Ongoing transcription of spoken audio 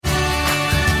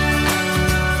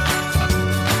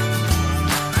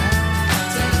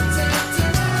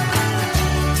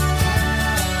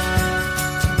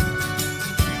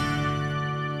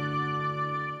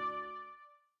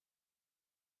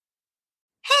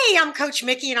Hey, I'm Coach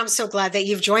Mickey, and I'm so glad that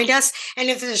you've joined us. And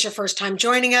if this is your first time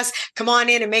joining us, come on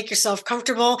in and make yourself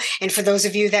comfortable. And for those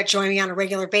of you that join me on a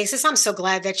regular basis, I'm so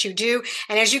glad that you do.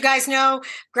 And as you guys know,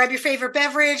 grab your favorite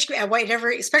beverage,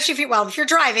 whatever, especially if you're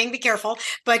driving, be careful,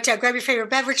 but grab your favorite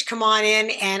beverage, come on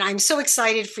in. And I'm so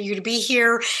excited for you to be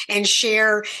here and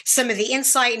share some of the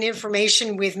insight and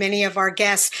information with many of our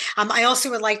guests. I also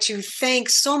would like to thank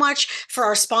so much for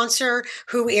our sponsor,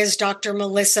 who is Dr.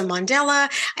 Melissa Mondella.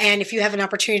 And if you have an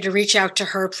opportunity to reach out to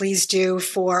her, please do,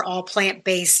 for all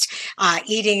plant-based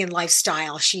eating and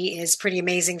lifestyle. She is pretty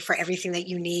amazing for everything that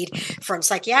you need, from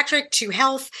psychiatric to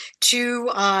health to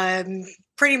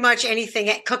pretty much anything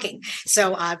at cooking.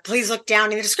 So please look down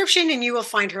in the description and you will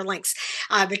find her links.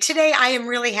 But today I am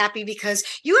really happy because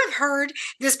you have heard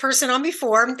this person on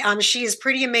before. She is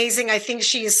pretty amazing. I think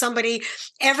she is somebody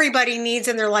everybody needs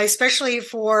in their life, especially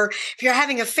if you're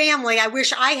having a family. I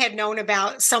wish I had known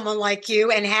about someone like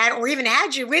you and even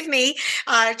had you with me,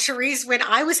 Terese, when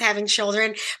I was having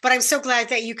children. But I'm so glad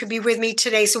that you could be with me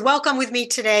today. So welcome with me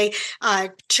today,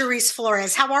 Terese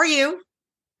Flores. How are you?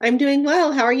 I'm doing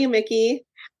well. How are you, Mickey?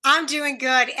 I'm doing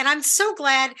good. And I'm so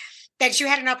glad that you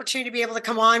had an opportunity to be able to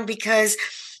come on, because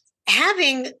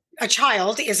having a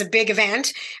child is a big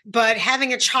event, but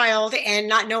having a child and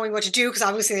not knowing what to do, because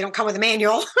obviously they don't come with a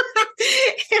manual.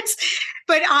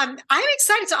 But I'm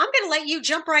excited. So I'm going to let you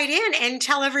jump right in and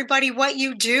tell everybody what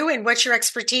you do and what your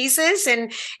expertise is,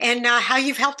 and how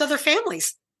you've helped other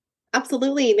families.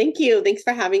 Absolutely. Thank you. Thanks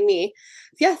for having me.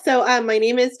 Yeah, so my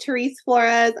name is Terese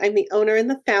Flores. I'm the owner and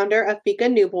the founder of Fika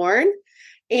Newborn,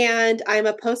 and I'm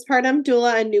a postpartum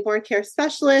doula and newborn care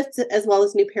specialist, as well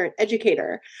as new parent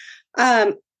educator.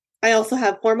 Um, I also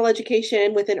have formal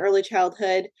education within early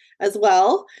childhood as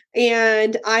well,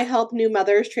 and I help new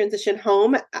mothers transition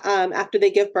home after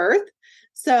they give birth.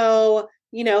 So,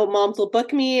 moms will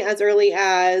book me as early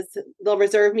as they'll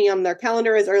reserve me on their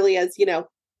calendar as early as,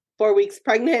 4 weeks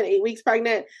pregnant, 8 weeks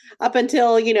pregnant, up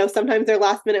until, sometimes they're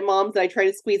last minute moms that I try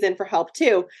to squeeze in for help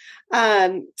too.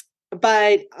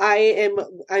 But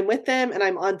I'm with them and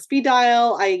I'm on speed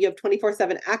dial. You have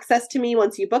 24/7 access to me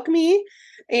once you book me.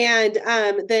 And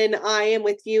then I am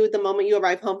with you the moment you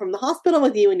arrive home from the hospital,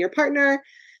 with you and your partner.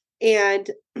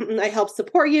 And I help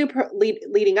support you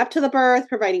leading up to the birth,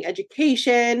 providing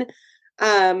education,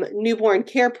 newborn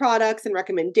care products and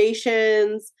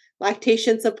recommendations,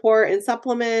 lactation support and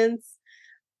supplements,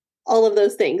 all of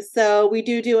those things. So we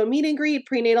do a meet and greet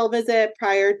prenatal visit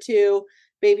prior to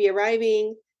baby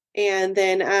arriving. And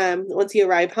then once you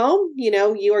arrive home,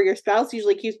 you or your spouse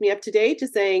usually keeps me up to date,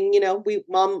 just saying,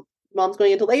 mom's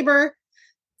going into labor.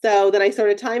 So then I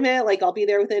sort of time it, like I'll be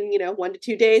there within, 1 to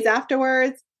 2 days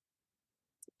afterwards.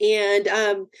 And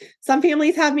some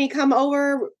families have me come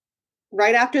over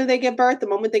right after they give birth. The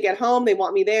moment they get home, they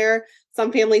want me there.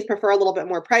 Some families prefer a little bit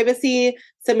more privacy.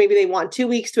 So maybe they want 2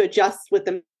 weeks to adjust with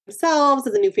themselves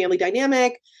as a new family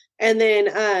dynamic. And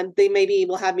then they maybe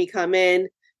will have me come in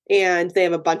and they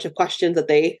have a bunch of questions that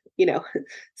they,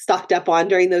 stocked up on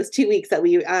during those 2 weeks that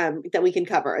we can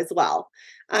cover as well.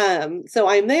 So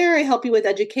I'm there. I help you with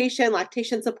education,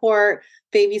 lactation support,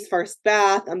 baby's first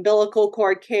bath, umbilical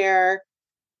cord care.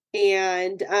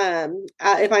 And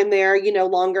if I'm there,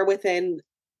 longer within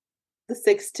the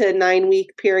 6 to 9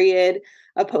 week period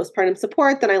of postpartum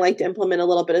support, then I like to implement a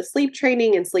little bit of sleep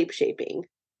training and sleep shaping.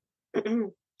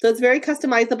 So it's very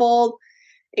customizable.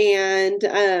 And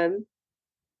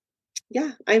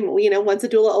I'm, once a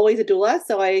doula, always a doula.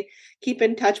 So I keep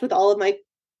in touch with all of my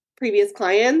previous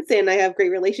clients, and I have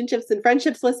great relationships and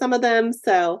friendships with some of them.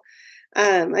 So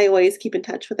I always keep in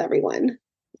touch with everyone.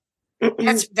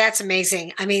 That's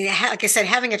amazing. I mean, like I said,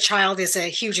 having a child is a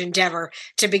huge endeavor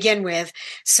to begin with.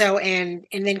 So, and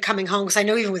then coming home, because I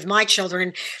know even with my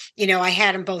children, I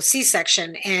had them both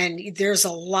C-section, and there's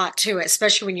a lot to it,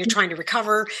 especially when you're trying to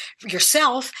recover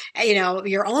yourself,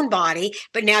 your own body.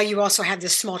 But now you also have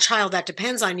this small child that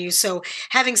depends on you. So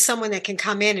having someone that can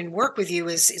come in and work with you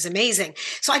is amazing.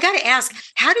 So I got to ask,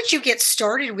 how did you get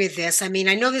started with this? I mean,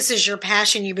 I know this is your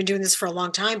passion. You've been doing this for a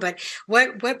long time, but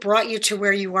what brought you to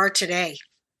where you are today?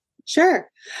 Sure.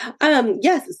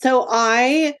 Yes. So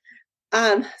I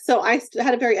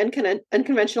had a very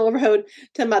unconventional road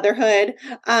to motherhood.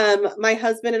 My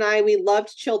husband and we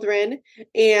loved children,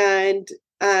 and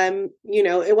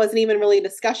it wasn't even really a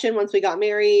discussion once we got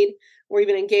married or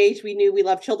even engaged. We knew we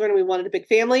loved children and we wanted a big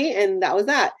family, and that was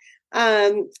that.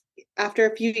 After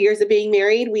a few years of being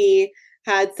married, we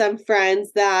had some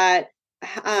friends that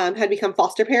had become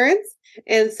foster parents.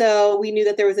 And so we knew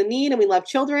that there was a need, and we love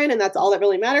children, and that's all that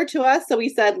really mattered to us. So we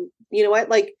said, you know what,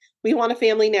 like, we want a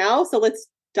family now, so let's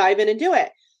dive in and do it.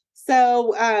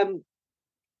 So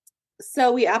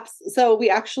So we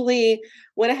actually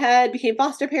went ahead, became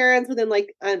foster parents within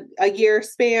like a year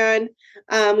span.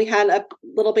 We had a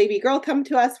little baby girl come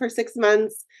to us for 6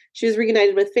 months. She was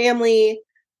reunited with family.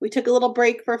 We took a little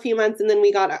break for a few months, and then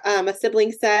we got a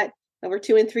sibling set that were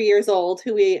 2 and 3 years old,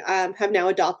 who we have now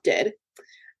adopted.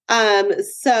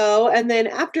 And then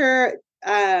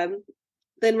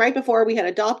then right before we had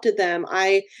adopted them,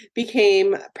 I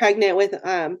became pregnant with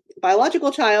a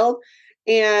biological child.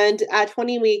 And at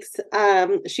 20 weeks,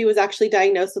 she was actually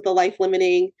diagnosed with a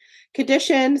life-limiting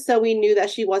condition. So we knew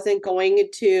that she wasn't going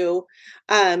to,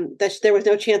 there was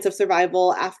no chance of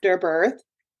survival after birth.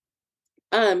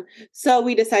 So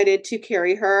we decided to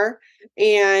carry her,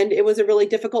 and it was a really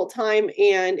difficult time,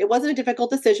 and it wasn't a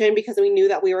difficult decision because we knew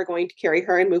that we were going to carry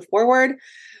her and move forward.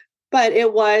 But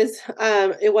it was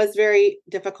very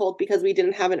difficult because we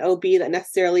didn't have an OB that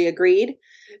necessarily agreed.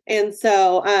 And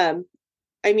so,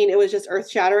 it was just earth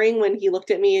shattering when he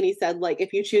looked at me and he said, like,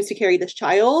 if you choose to carry this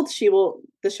child,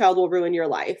 this child will ruin your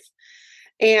life.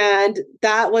 And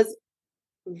that was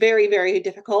very, very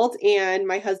difficult. And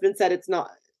my husband said, that's not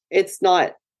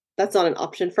an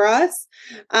option for us,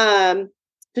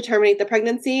 to terminate the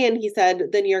pregnancy. And he said,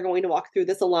 then you're going to walk through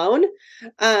this alone.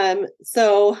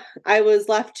 So I was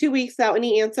left 2 weeks without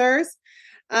any answers.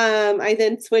 I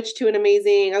then switched to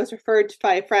I was referred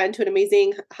by a friend to an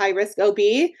amazing high risk OB,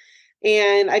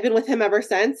 and I've been with him ever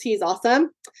since. He's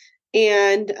awesome.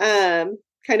 And,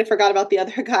 kind of forgot about the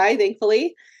other guy,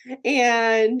 thankfully,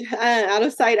 and, out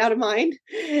of sight, out of mind.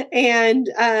 And,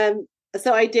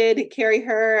 so I did carry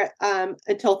her,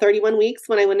 until 31 weeks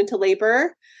when I went into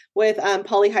labor with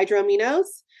polyhydramnios.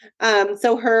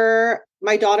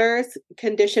 My daughter's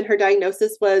condition, her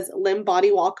diagnosis was limb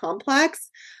body wall complex,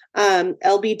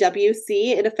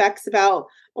 LBWC. It affects about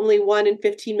only 1 in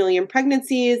 15 million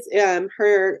pregnancies.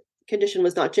 Her condition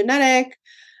was not genetic.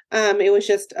 It was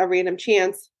just a random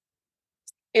chance.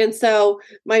 And so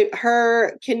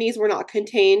her kidneys were not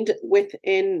contained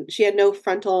within, she had no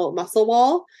frontal muscle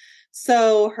wall.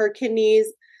 So her kidneys,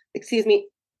 excuse me,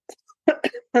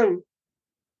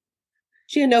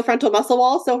 she had no frontal muscle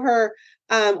wall. So her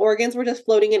organs were just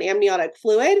floating in amniotic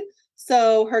fluid.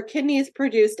 So her kidneys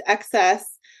produced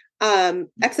excess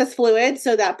fluid.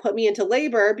 So that put me into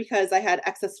labor because I had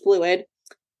excess fluid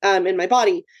in my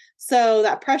body. So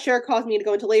that pressure caused me to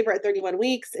go into labor at 31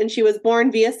 weeks, and she was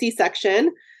born via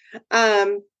C-section.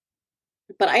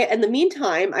 But in the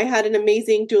meantime, I had an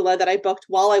amazing doula that I booked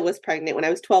while I was pregnant, when I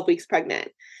was 12 weeks pregnant.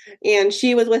 And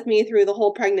she was with me through the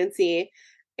whole pregnancy.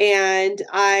 And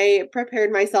I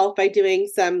prepared myself by doing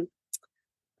some,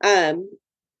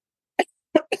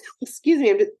 excuse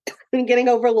me, I'm getting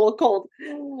over a little cold.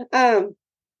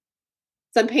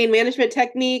 Some pain management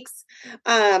techniques.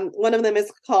 One of them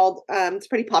is called, it's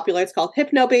pretty popular. It's called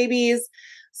Hypno Babies.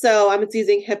 So it's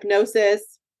using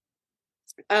hypnosis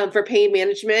for pain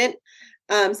management,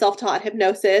 self-taught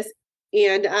hypnosis.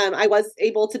 And I was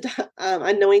able to,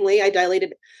 unknowingly, I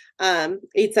dilated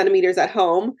 8 centimeters at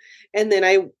home. And then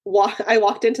I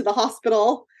walked into the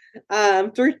hospital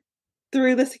through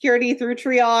the security, through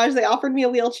triage. They offered me a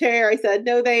wheelchair. I said,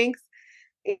 no, thanks.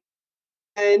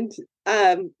 And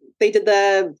they did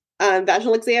the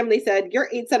vaginal exam. They said, you're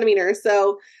 8 centimeters.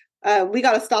 So we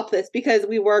got to stop this, because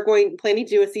we were planning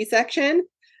to do a C-section.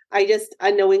 I just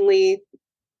unknowingly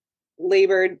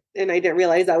labored, and I didn't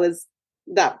realize I was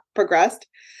that progressed.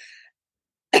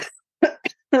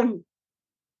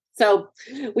 So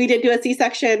we did do a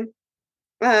C-section.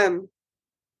 I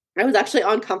was actually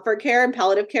on comfort care and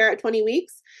palliative care at 20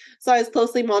 weeks. So I was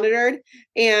closely monitored,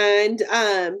 and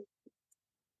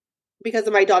because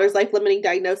of my daughter's life-limiting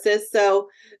diagnosis. So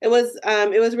it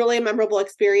was really a memorable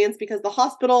experience, because the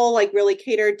hospital really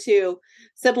catered to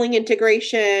sibling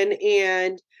integration,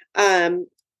 and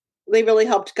they really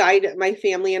helped guide my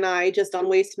family and I just on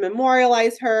ways to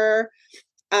memorialize her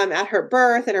at her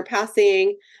birth and her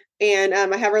passing. And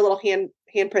I have her little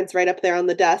handprints right up there on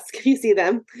the desk, if you see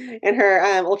them, and her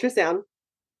ultrasound.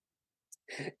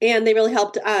 And they really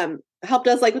helped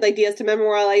us with ideas to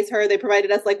memorialize her. They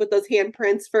provided us with those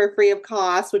handprints for free of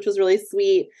cost, which was really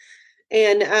sweet.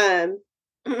 And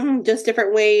just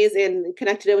different ways, and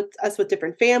connected us with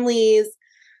different families.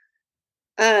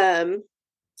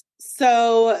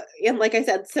 So, and like I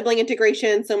said, sibling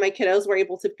integration. So my kiddos were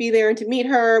able to be there and to meet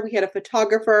her. We had a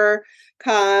photographer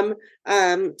come,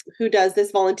 who does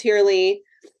this voluntarily,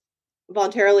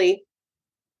 to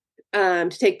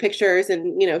take pictures.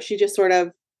 And, she just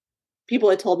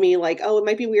people had told me oh, it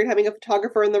might be weird having a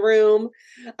photographer in the room,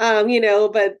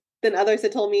 but then others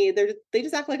had told me they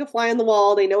just act like a fly on the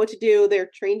wall. They know what to do.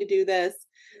 They're trained to do this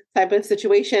type of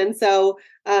situation. So,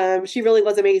 she really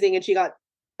was amazing, and she got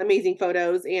amazing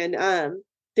photos and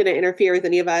didn't interfere with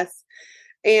any of us.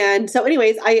 And so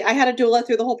anyways, I had a doula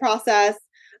through the whole process.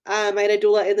 I had a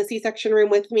doula in the C-section room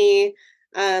with me.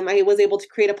 I was able to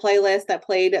create a playlist that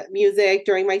played music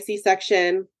during my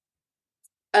C-section.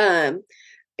 And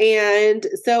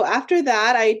so after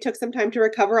that, I took some time to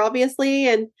recover, obviously.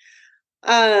 And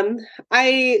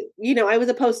I was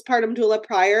a postpartum doula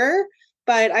prior,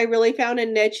 but I really found a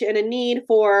niche and a need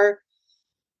for,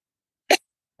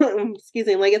 excuse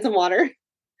me, let me get some water.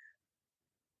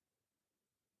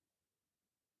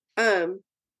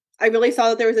 I really saw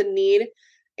that there was a need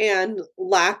and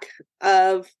lack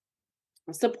of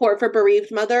support for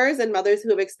bereaved mothers and mothers who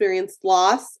have experienced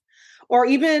loss, or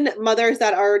even mothers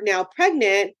that are now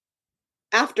pregnant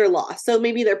after loss. So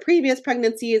maybe their previous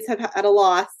pregnancies have had a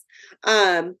loss.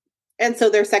 And so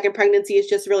their second pregnancy is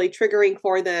just really triggering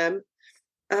for them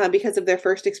because of their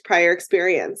first prior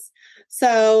experience.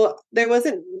 So there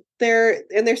wasn't there,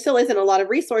 and there still isn't a lot of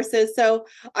resources. So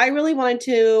I really wanted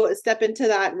to step into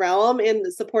that realm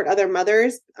and support other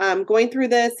mothers going through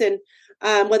this, and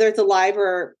whether it's a live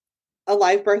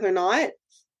birth or not.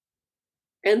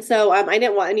 And so I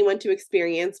didn't want anyone to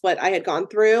experience what I had gone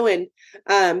through.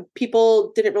 And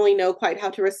people didn't really know quite how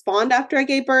to respond after I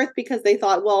gave birth, because they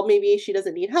thought, well, maybe she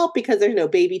doesn't need help because there's no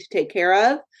baby to take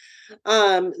care of.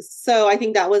 So I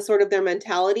think that was sort of their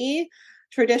mentality.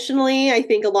 Traditionally, I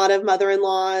think a lot of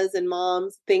mother-in-laws and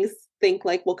moms think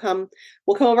like, we'll come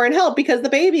over and help because the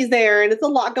baby's there and it's a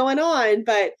lot going on,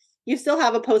 but you still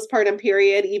have a postpartum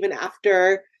period even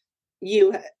after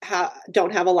you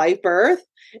don't have a live birth.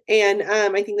 And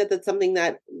I think that that's something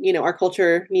that, our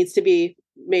culture needs to be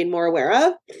made more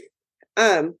aware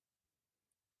of.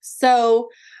 So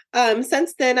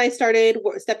since then, I started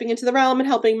stepping into the realm and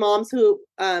helping moms who,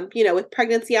 with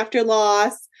pregnancy after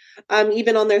loss,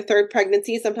 even on their third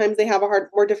pregnancy, sometimes they have a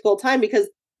more difficult time because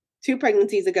 2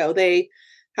 pregnancies ago, they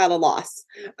had a loss.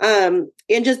 And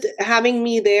just having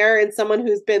me there and someone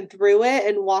who's been through it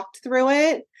and walked through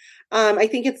it, I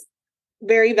think it's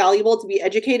very valuable to be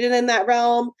educated in that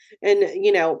realm. And,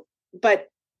 but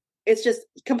it's just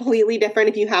completely different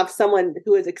if you have someone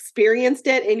who has experienced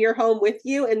it in your home with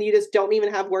you and you just don't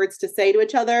even have words to say to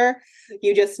each other.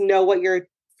 You just know what you're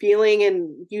feeling and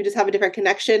you just have a different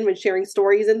connection when sharing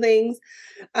stories and things.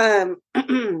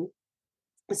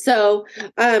 So,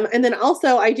 and then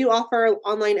also I do offer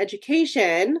online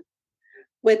education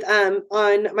with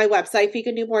on my website,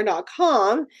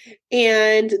 ficanewborn.com.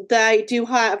 And I do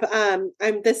have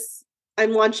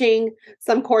I'm launching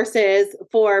some courses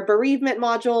for bereavement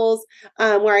modules,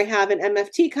 where I have an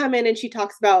MFT come in and she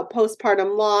talks about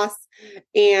postpartum loss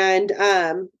and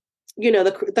the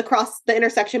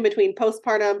intersection between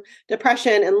postpartum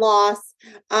depression and loss.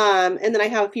 And then I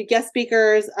have a few guest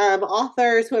speakers,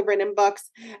 authors who have written books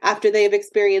after they have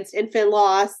experienced infant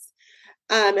loss.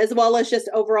 As well as just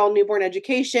overall newborn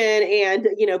education and,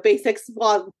 basic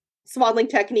swaddling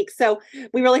techniques. So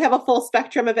we really have a full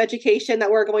spectrum of education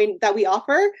that we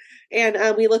offer.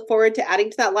 And we look forward to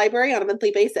adding to that library on a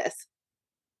monthly basis.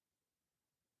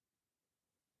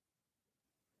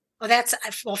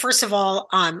 Well, first of all,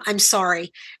 I'm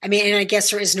sorry. I mean, and I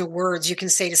guess there is no words you can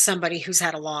say to somebody who's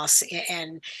had a loss.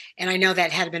 And I know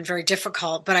that had been very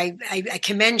difficult, but I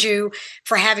commend you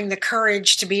for having the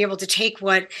courage to be able to take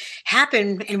what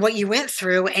happened and what you went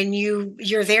through, and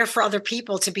you're there for other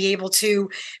people to be able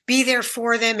to be there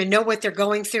for them and know what they're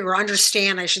going through, or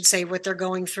understand, I should say, what they're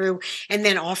going through, and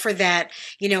then offer that,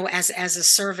 as a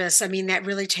service. I mean, that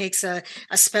really takes a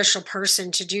special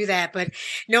person to do that. But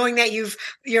knowing that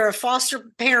you're a foster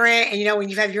parent and, when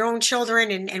you have your own children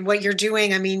and what you're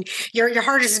doing, I mean, your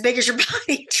heart is as big as your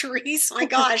body, Terese. My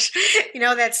gosh,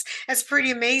 that's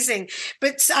pretty amazing.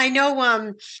 But I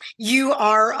know you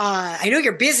are, I know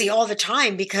you're busy all the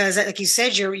time because, like you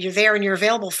said, you're there and you're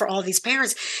available for all these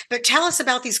parents. But tell us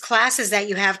about these classes that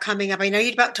you have coming up. I know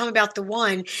you told me about the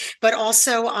one, but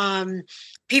also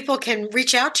people can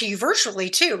reach out to you virtually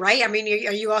too, right? I mean,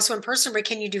 are you also in person, but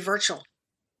can you do virtual?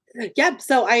 Yep.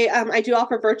 So I do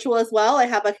offer virtual as well. I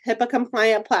have a HIPAA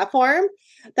compliant platform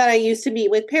that I use to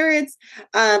meet with parents.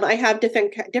 I have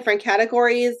different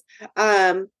categories.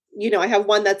 I have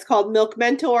one that's called Milk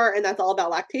Mentor, and that's all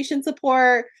about lactation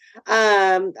support.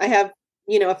 I have,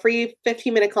 a free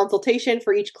 15-minute consultation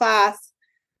for each class.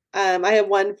 I have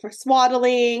one for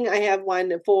swaddling. I have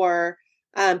one for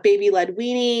baby-led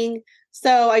weaning.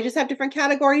 So I just have different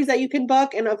categories that you can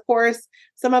book. And of course,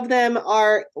 some of them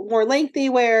are more lengthy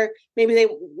where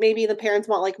maybe the parents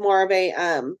want like more of a,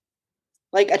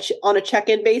 on a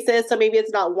check-in basis. So maybe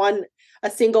it's not a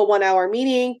single 1 hour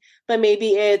meeting, but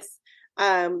maybe it's,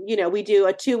 we do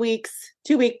a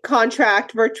 2-week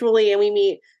contract virtually, and we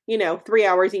meet, 3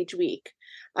 hours each week.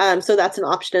 So that's an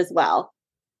option as well.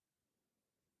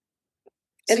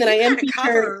 And so then I am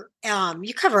featured.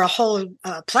 You cover a whole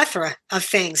plethora of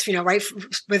things, right,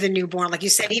 with a newborn, like you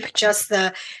said, even just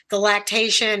the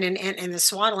lactation and the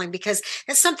swaddling, because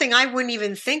that's something I wouldn't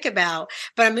even think about.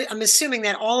 But I'm assuming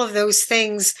that all of those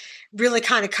things really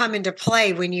kind of come into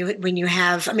play when you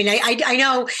have. I mean, I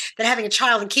know that having a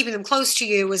child and keeping them close to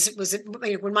you was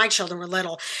when my children were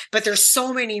little, but there's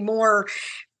so many more.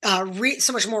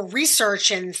 So much more research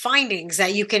and findings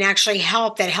that you can actually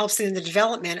that helps in the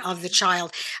development of the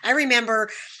child. I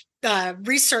remember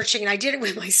researching, and I did it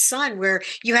with my son, where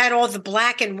you had all the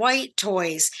black and white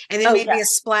toys and then maybe a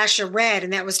splash of red,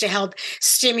 and that was to help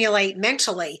stimulate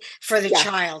mentally for the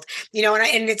child, and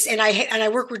I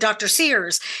work with Dr.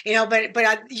 Sears, but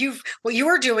what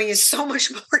you're doing is so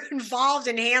much more involved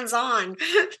and hands-on.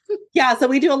 Yeah, so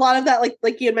we do a lot of that,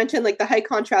 like you had mentioned, like the high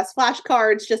contrast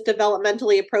flashcards, just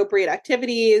developmentally appropriate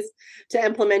activities to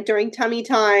implement during tummy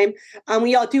time.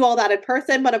 We all do all that in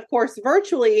person, but of course,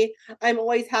 virtually, I'm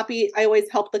always happy. I always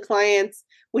help the clients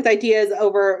with ideas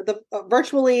over the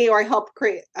virtually, or I help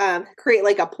create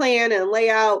like a plan and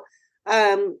layout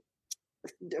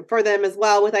for them as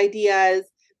well with ideas.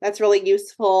 That's really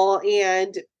useful.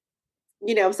 And,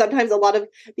 sometimes a lot of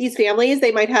these families,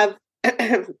 they might have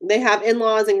they have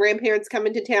in-laws and grandparents come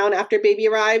into town after baby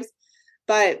arrives,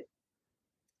 but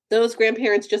those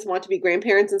grandparents just want to be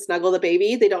grandparents and snuggle the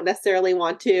baby. They don't necessarily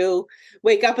want to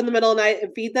wake up in the middle of the night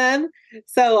and feed them.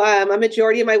 So a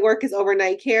majority of my work is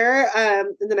overnight care.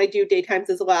 And then I do daytimes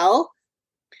as well.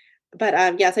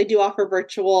 But yes, I do offer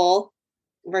virtual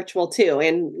too.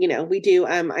 And, we do,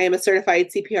 I am a certified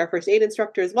CPR first aid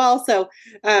instructor as well. So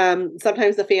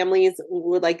sometimes the families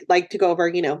would like to go over,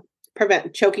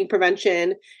 choking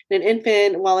prevention in an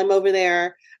infant while I'm over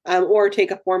there, or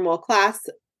take a formal class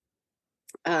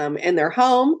in their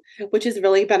home, which is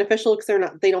really beneficial because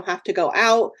they don't have to go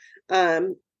out. A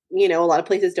lot of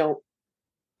places don't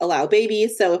allow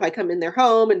babies. So if I come in their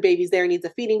home and baby's there, needs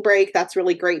a feeding break, that's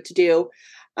really great to do.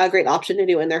 A great option to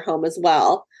do in their home as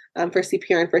well, for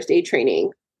CPR and first aid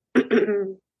training.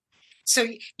 So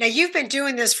now you've been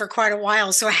doing this for quite a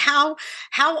while. So how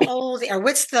old, or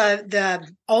what's the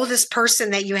oldest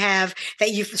person that you have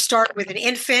that you've started with, an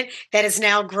infant that has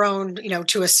now grown,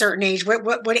 to a certain age?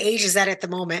 What age is that at the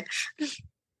moment?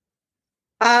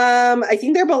 I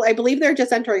think I believe they're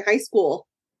just entering high school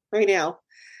right now.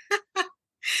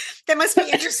 That must be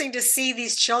interesting to see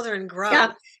these children grow.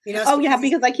 Yeah.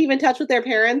 Because I keep in touch with their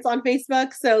parents on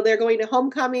Facebook. So they're going to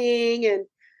homecoming and,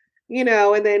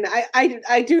 and then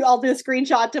I'll do a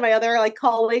screenshot to my other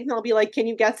colleagues and I'll be like, can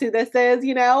you guess who this is?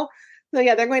 So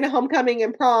yeah, they're going to homecoming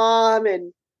and prom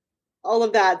and all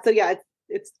of that. So yeah,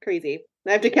 it's crazy.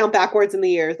 I have to count backwards in the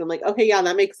years. I'm like, okay, yeah,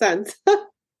 that makes sense.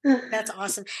 That's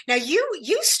awesome. Now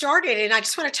you started, and I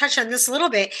just want to touch on this a little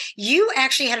bit. You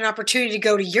actually had an opportunity to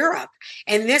go to Europe,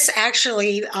 and this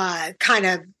actually kind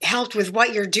of helped with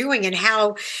what you're doing and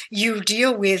how you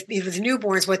deal with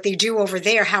newborns, what they do over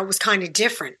there, how it was kind of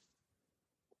different.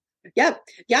 Yep.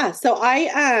 Yeah. So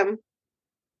I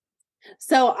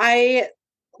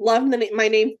love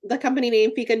the company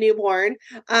name Fika Newborn.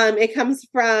 It comes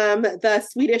from the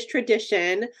Swedish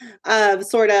tradition of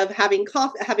sort of having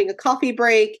a coffee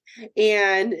break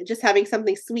and just having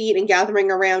something sweet and gathering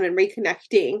around and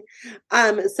reconnecting.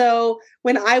 So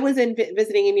when I was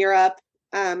visiting in Europe,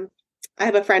 I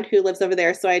have a friend who lives over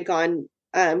there, so I had gone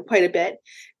quite a bit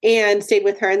and stayed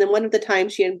with her. And then one of the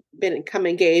times she had become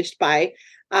engaged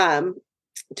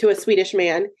to a Swedish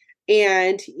man.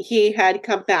 And he had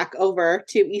come back over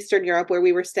to Eastern Europe where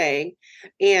we were staying,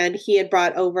 and he had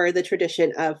brought over the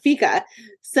tradition of fika.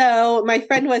 So my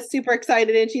friend was super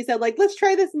excited, and she said, let's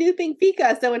try this new thing,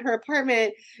 fika. So in her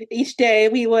apartment, each day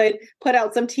we would put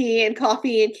out some tea and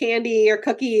coffee and candy or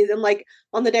cookies and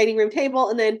on the dining room table.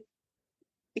 And then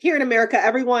here in America,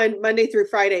 everyone, Monday through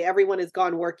Friday, everyone is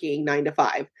gone working 9 to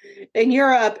 5. In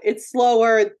Europe, it's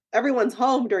slower. Everyone's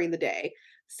home during the day.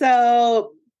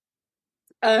 So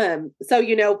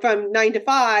from 9 to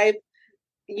 5,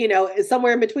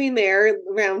 somewhere in between there,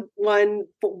 around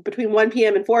between 1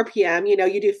 p.m. and 4 p.m.,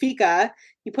 you do fika,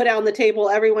 you put it on the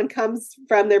table, everyone comes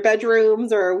from their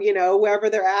bedrooms or, wherever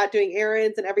they're at doing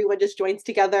errands, and everyone just joins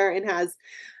together and has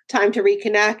time to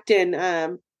reconnect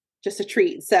and, just a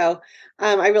treat. So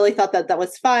I really thought that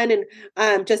was fun.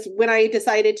 And just when I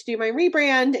decided to do my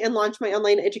rebrand and launch my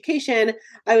online education,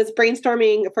 I was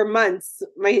brainstorming for months.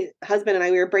 My husband and I,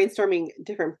 we were brainstorming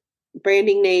different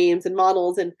branding names and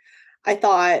models. And I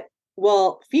thought,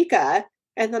 well, fika.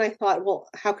 And then I thought, well,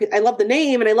 I love the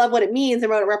name and I love what it means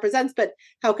and what it represents, but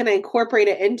how can I incorporate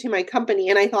it into my company?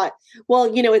 And I thought,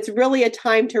 well, it's really a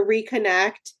time to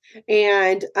reconnect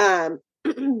and,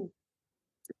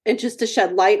 and just to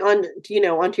shed light on,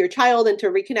 onto your child and to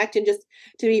reconnect and just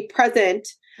to be present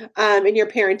in your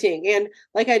parenting. And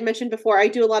like I mentioned before, I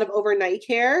do a lot of overnight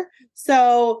care.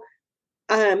 So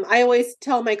I always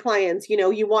tell my clients,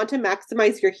 you want to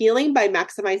maximize your healing by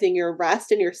maximizing your rest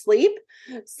and your sleep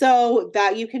so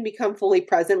that you can become fully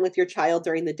present with your child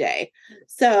during the day.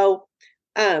 So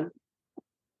I'm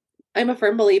a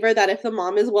firm believer that if the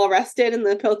mom is well rested and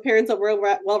the both parents are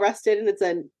well rested and it's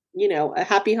a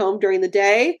happy home during the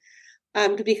day,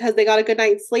 because they got a good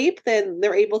night's sleep, then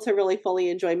they're able to really fully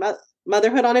enjoy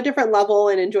motherhood on a different level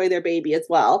and enjoy their baby as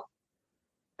well.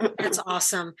 That's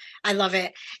awesome. I love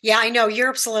it. Yeah, I know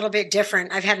Europe's a little bit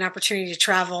different. I've had an opportunity to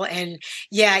travel and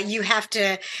yeah, you have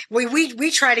to, we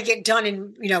try to get done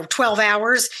in, 12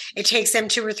 hours. It takes them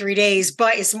 2 or 3 days,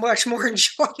 but it's much more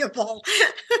enjoyable.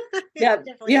 Yeah.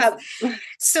 Yeah.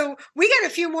 So we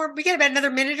got about another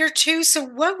minute or two. So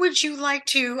what would you like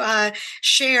to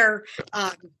share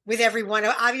with everyone?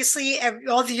 Obviously,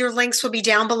 all of your links will be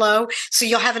down below. So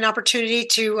you'll have an opportunity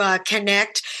to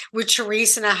connect with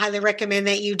Terese, and I highly recommend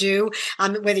that you do.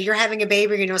 Whether you're having a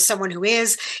baby or someone who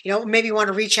is, maybe you want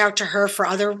to reach out to her for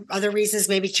other reasons,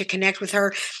 maybe to connect with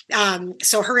her.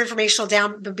 So her information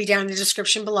will be down in the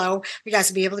description below. You guys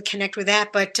will be able to connect with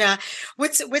that. But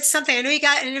what's something? I know you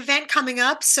got an event coming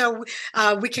up, so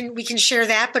we can share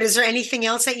that. But is there anything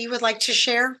else that you would like to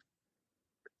share?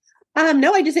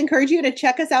 No, I just encourage you to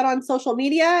check us out on social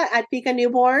media at Fika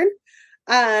Newborn.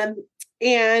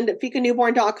 And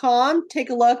fikanewborn.com. Take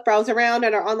a look, browse around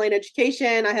at our online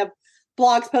education. I have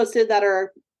blogs posted that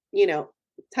are,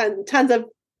 tons of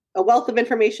a wealth of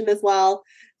information as well.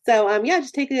 So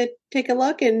just take a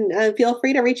look and feel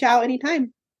free to reach out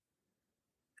anytime.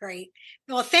 Great.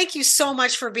 Well, thank you so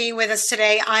much for being with us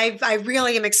today. I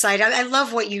really am excited. I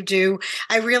love what you do.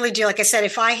 I really do. Like I said,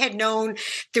 if I had known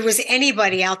there was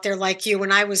anybody out there like you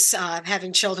when I was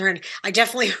having children, I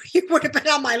definitely you would have been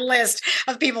on my list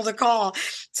of people to call.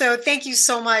 So thank you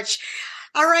so much.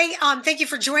 All right. Thank you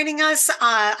for joining us.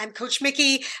 I'm Coach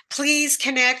Mickey. Please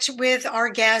connect with our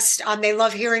guest. They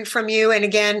love hearing from you. And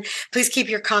again, please keep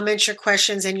your comments, your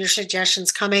questions, and your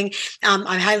suggestions coming.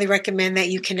 I highly recommend that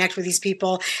you connect with these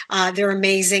people. They're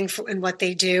amazing in what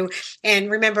they do.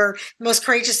 And remember, the most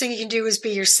courageous thing you can do is be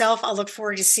yourself. I'll look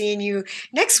forward to seeing you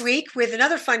next week with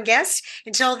another fun guest.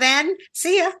 Until then,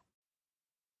 see ya.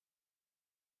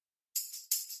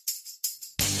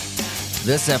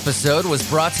 This episode was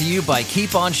brought to you by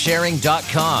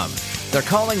KeepOnSharing.com. They're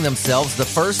calling themselves the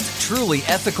first truly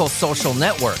ethical social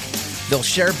network. They'll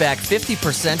share back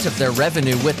 50% of their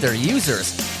revenue with their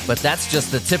users, but that's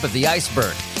just the tip of the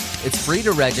iceberg. It's free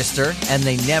to register, and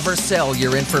they never sell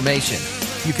your information.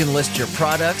 You can list your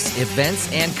products, events,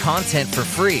 and content for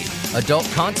free. Adult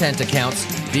content accounts,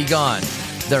 be gone.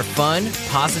 They're fun,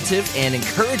 positive, and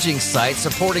encouraging sites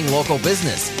supporting local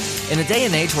business. In a day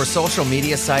and age where social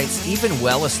media sites, even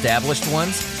well-established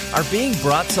ones, are being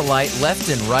brought to light left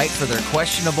and right for their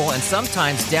questionable and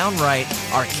sometimes downright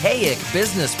archaic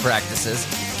business practices,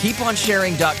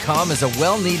 KeepOnSharing.com is a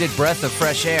well-needed breath of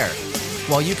fresh air.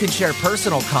 While you can share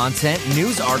personal content,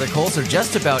 news articles, or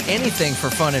just about anything for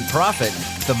fun and profit,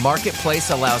 the marketplace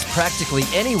allows practically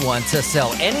anyone to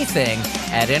sell anything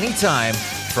at any time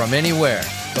from anywhere.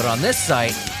 But on this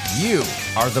site, you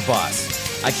are the boss.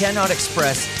 I cannot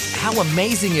express how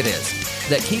amazing it is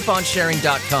that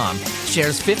KeepOnSharing.com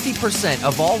shares 50%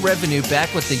 of all revenue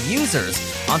back with the users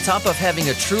on top of having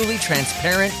a truly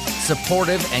transparent,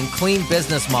 supportive, and clean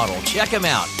business model. Check them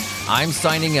out. I'm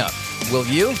signing up. Will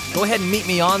you? Go ahead and meet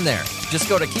me on there. Just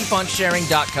go to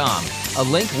KeepOnSharing.com. A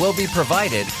link will be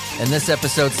provided in this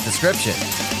episode's description.